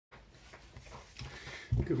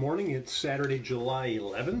Good morning. It's Saturday, July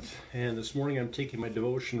 11th, and this morning I'm taking my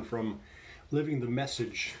devotion from Living the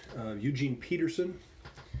Message, Eugene Peterson.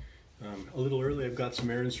 A little early, I've got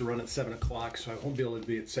some errands to run at 7 o'clock, so I won't be able to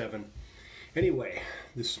be at 7. Anyway,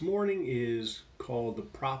 this morning is called The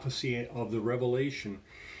Prophecy of the Revelation.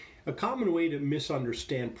 A common way to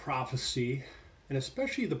misunderstand prophecy, and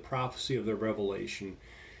especially the prophecy of the Revelation,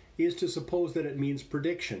 is to suppose that it means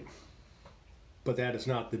prediction. But that is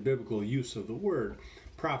not the biblical use of the word.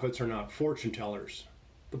 Prophets are not fortune tellers.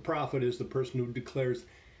 The prophet is the person who declares,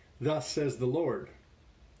 "Thus says the Lord."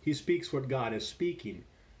 He speaks what God is speaking.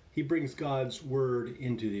 He brings God's word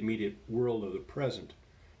into the immediate world of the present,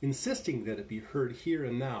 insisting that it be heard here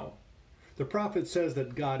and now. The prophet says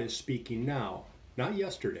that God is speaking now, not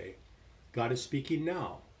yesterday. God is speaking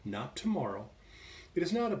now, not tomorrow. It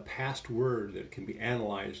is not a past word that can be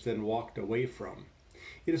analyzed, then walked away from.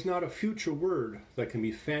 It is not a future word that can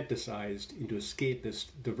be fantasized into escapist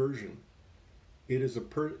diversion. It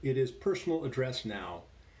is personal address now,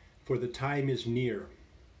 for the time is near.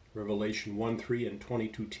 Revelation 1:3 and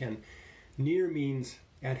 22:10. Near means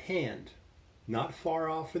at hand, not far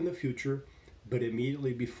off in the future, but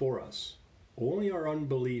immediately before us. Only our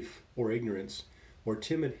unbelief or ignorance or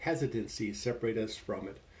timid hesitancy separate us from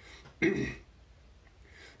it.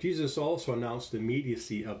 Jesus also announced the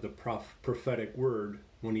immediacy of the prophetic word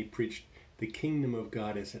when he preached, "The kingdom of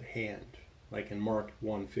God is at hand," like in Mark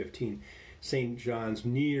 1:15. St. John's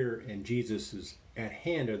near and Jesus' at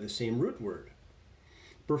hand are the same root word.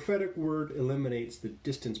 Prophetic word eliminates the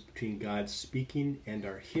distance between God's speaking and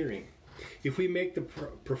our hearing. If we make the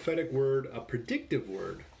prophetic word a predictive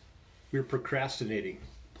word, we're procrastinating,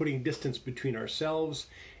 putting distance between ourselves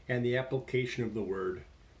and the application of the word,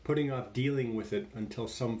 putting off dealing with it until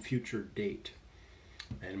some future date.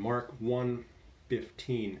 And Mark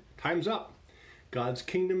 1:15, time's up. God's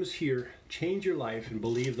kingdom is here. Change your life and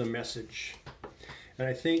believe the message. And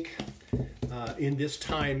I think in this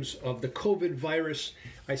times of the COVID virus,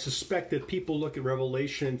 I suspect that people look at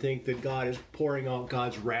Revelation and think that God is pouring out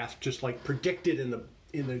God's wrath, just like predicted in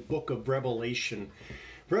the book of Revelation.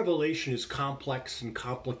 Revelation is complex and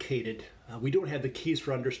complicated. We don't have the keys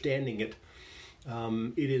for understanding it.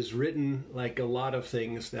 It is written like a lot of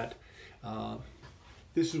things that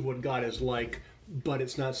this is what God is like, but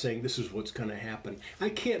it's not saying this is what's going to happen. I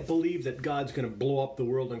can't believe that God's going to blow up the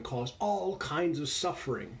world and cause all kinds of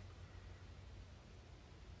suffering.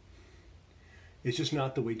 It's just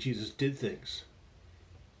not the way Jesus did things.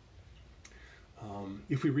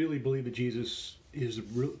 If we really believe that Jesus is the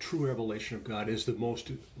real, true revelation of God, is the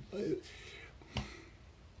most,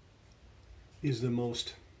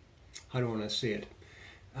 how do I want to say it,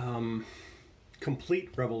 complete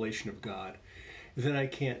revelation of God, then I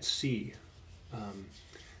can't see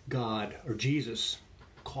God or Jesus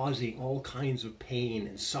causing all kinds of pain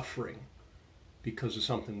and suffering because of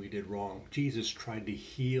something we did wrong. Jesus tried to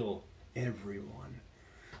heal everyone.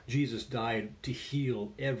 Jesus died to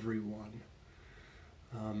heal everyone.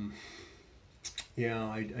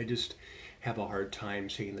 I just have a hard time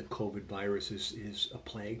saying that COVID virus is a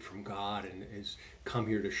plague from God and has come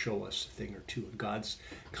here to show us a thing or two. God's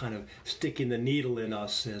kind of sticking the needle in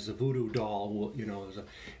us as a voodoo doll,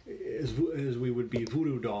 as we would be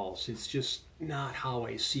voodoo dolls. It's just not how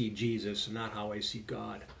I see Jesus and not how I see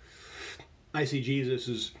God. I see Jesus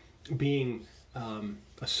as being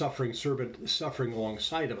a suffering servant, suffering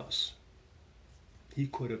alongside of us. He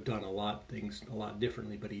could have done a lot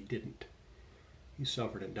differently, but he didn't. He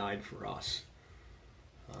suffered and died for us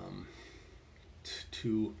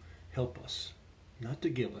to help us, not to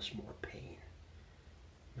give us more pain,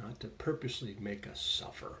 not to purposely make us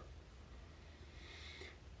suffer.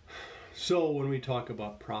 So when we talk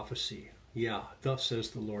about prophecy, thus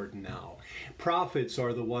says the Lord now. Prophets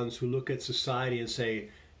are the ones who look at society and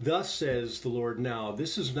say, "Thus says the Lord now,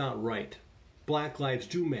 this is not right. Black lives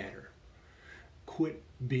do matter. Quit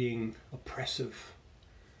being oppressive.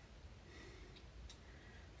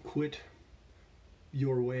 Quit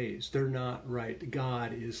your ways. They're not right.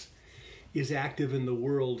 God is active in the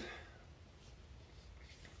world."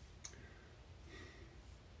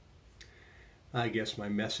 I guess my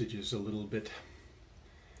message is a little bit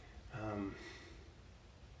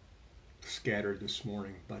scattered this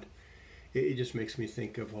morning, but it just makes me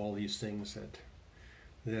think of all these things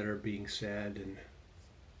that are being said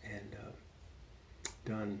and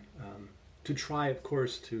done to try, of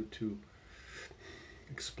course, to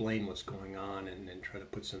explain what's going on and try to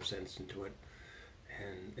put some sense into it.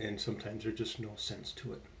 And sometimes there's just no sense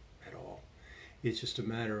to it at all. It's just a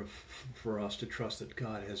matter of for us to trust that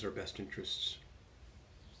God has our best interests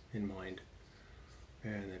in mind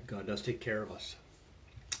and that God does take care of us.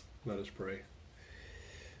 Let us pray.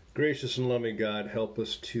 Gracious and loving God, help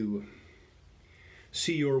us to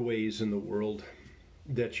see your ways in the world,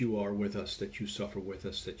 that you are with us, that you suffer with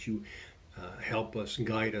us, that you help us,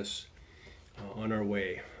 guide us on our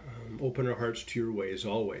way. Open our hearts to your ways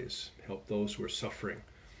always. Help those who are suffering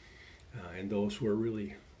and those who are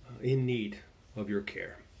really in need of your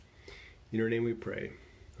care. In your name we pray.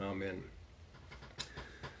 Amen.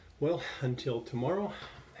 Well, until tomorrow,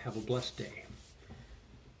 have a blessed day.